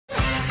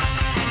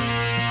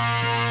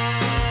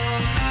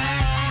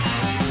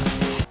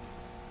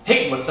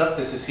Hey, what's up?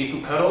 This is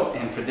Sifu Cuddle,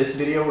 and for this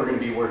video we're going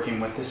to be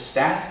working with this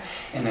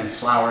staff and then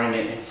flowering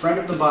it in front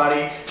of the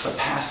body but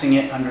passing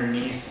it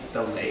underneath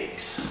the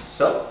legs.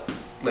 So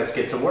let's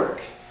get to work.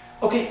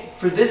 Okay,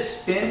 for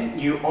this spin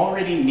you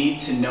already need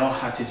to know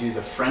how to do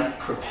the front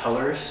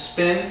propeller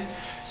spin.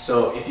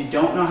 So if you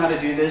don't know how to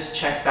do this,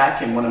 check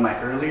back in one of my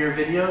earlier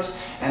videos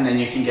and then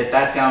you can get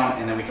that down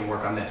and then we can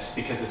work on this,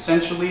 because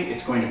essentially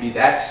it's going to be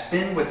that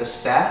spin with the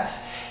staff.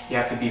 You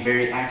have to be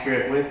very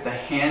accurate with the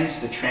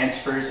hands, the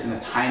transfers, and the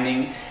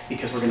timing,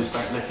 because we're going to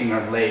start lifting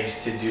our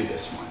legs to do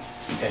this one.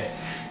 Okay.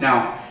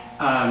 Now,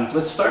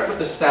 let's start with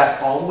the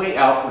staff all the way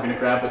out. We're going to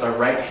grab with our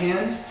right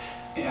hand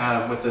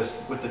with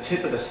the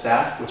tip of the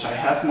staff, which I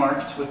have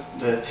marked with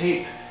the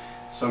tape.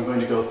 So I'm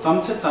going to go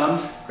thumb to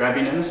thumb,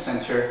 grabbing in the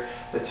center.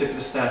 The tip of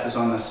the staff is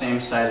on the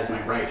same side as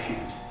my right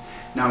hand.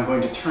 Now I'm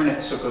going to turn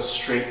it so it goes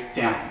straight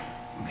down.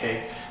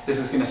 Okay. This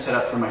is going to set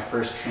up for my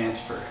first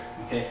transfer.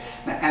 Okay.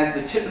 Now as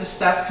the tip of the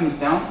staff comes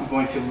down, I'm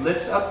going to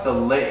lift up the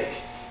leg,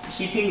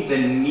 keeping the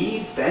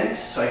knee bent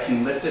so I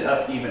can lift it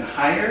up even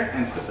higher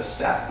and put the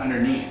staff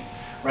underneath,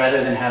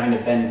 rather than having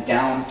to bend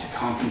down to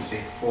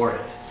compensate for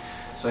it.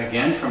 So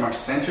again, from our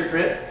center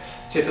grip,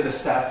 tip of the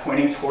staff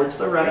pointing towards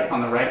the right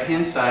on the right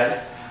hand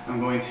side,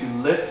 I'm going to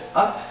lift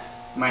up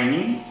my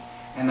knee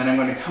and then I'm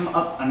going to come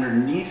up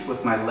underneath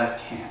with my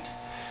left hand.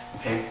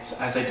 Okay,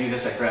 so as I do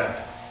this, I grab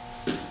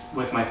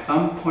with my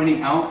thumb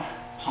pointing out,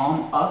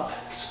 palm up,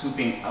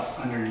 scooping up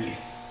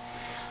underneath.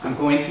 I'm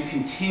going to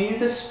continue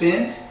the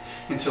spin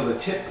until the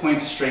tip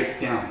points straight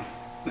down.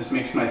 This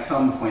makes my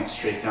thumb point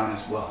straight down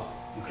as well.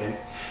 Okay,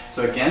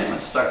 so again,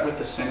 let's start with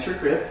the center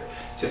grip,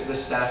 tip the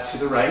staff to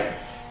the right,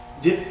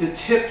 dip the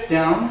tip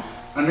down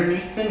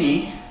underneath the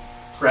knee,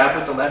 grab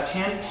with the left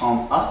hand,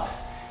 palm up,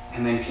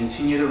 and then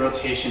continue the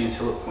rotation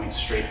until it points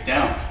straight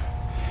down.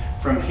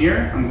 From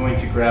here, I'm going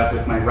to grab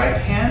with my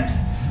right hand,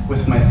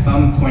 with my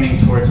thumb pointing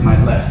towards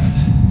my left.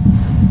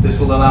 This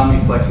will allow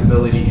me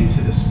flexibility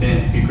into the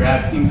spin. If you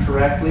grab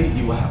incorrectly,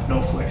 you will have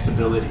no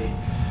flexibility.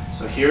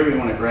 So here we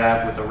want to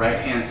grab with the right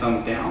hand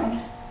thumb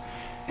down,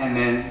 and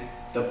then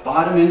the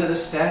bottom end of the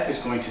staff is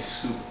going to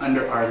scoop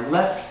under our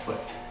left foot.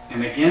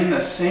 And again,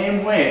 the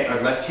same way, our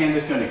left hand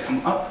is going to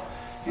come up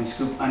and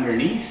scoop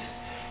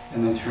underneath,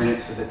 and then turn it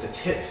so that the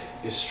tip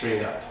is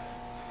straight up.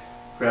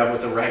 Grab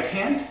with the right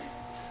hand,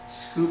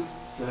 scoop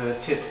the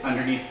tip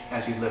underneath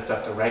as you lift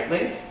up the right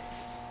leg.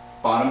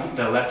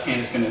 The left hand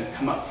is going to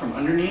come up from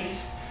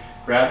underneath,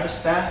 grab the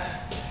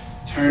staff,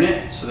 turn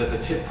it so that the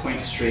tip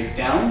points straight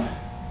down.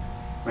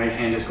 Right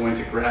hand is going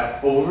to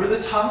grab over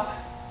the top,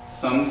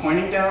 thumb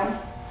pointing down,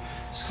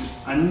 scoop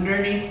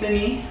underneath the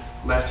knee.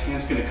 Left hand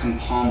is going to come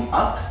palm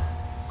up,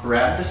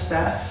 grab the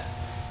staff,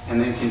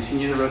 and then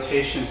continue the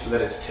rotation so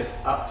that it's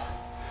tipped up.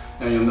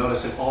 Now you'll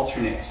notice it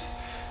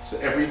alternates. So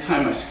every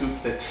time I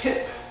scoop the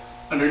tip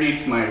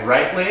underneath my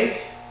right leg,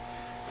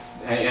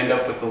 I end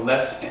up with the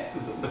left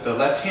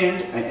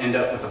hand, I end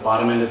up with the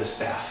bottom end of the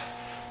staff,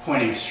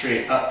 pointing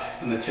straight up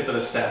and the tip of the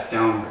staff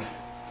downward.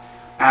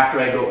 After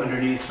I go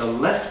underneath the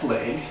left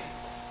leg,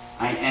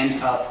 I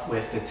end up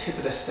with the tip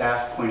of the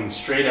staff pointing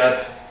straight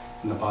up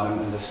and the bottom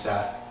end of the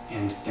staff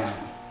end down.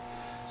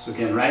 So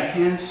again, right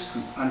hand,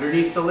 scoop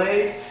underneath the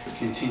leg,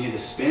 continue the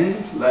spin,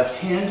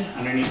 left hand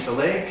underneath the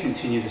leg,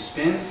 continue the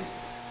spin,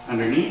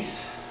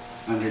 underneath,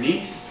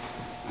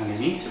 underneath,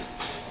 underneath.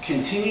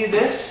 Continue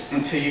this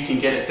until you can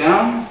get it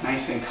down,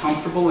 nice and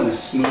comfortable in a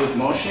smooth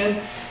motion.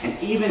 And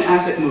even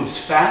as it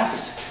moves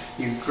fast,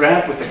 you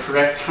grab with the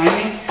correct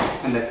timing,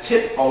 and the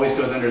tip always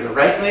goes under the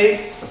right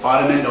leg, the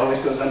bottom end always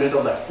goes under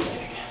the left leg.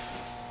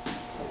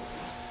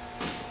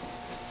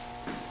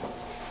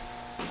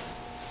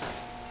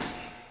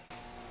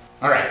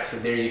 Alright, so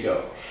there you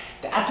go.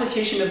 The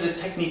application of this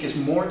technique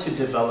is more to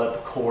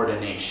develop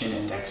coordination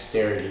and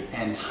dexterity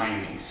and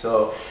timing.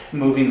 So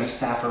moving the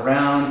staff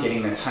around,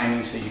 getting the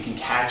timing so you can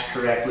catch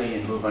correctly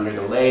and move under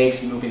the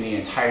legs, moving the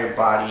entire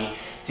body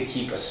to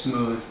keep a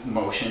smooth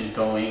motion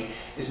going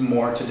is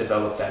more to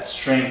develop that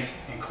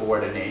strength and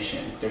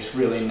coordination. There's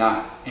really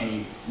not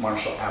any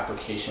martial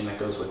application that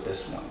goes with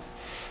this one.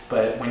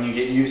 But when you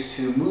get used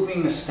to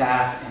moving the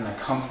staff and the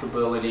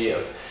comfortability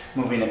of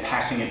moving it,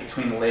 passing it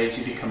between the legs,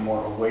 you become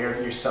more aware of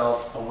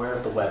yourself, aware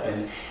of the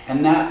weapon,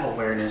 and that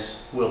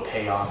awareness will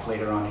pay off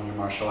later on in your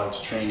martial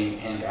arts training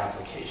and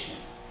application.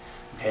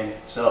 Okay,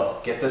 so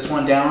get this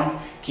one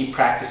down, keep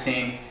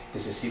practicing.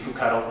 This is Sifu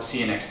Cuddle. We'll see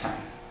you next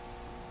time.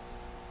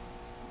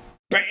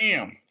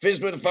 Bam!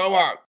 Fist with a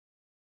forward.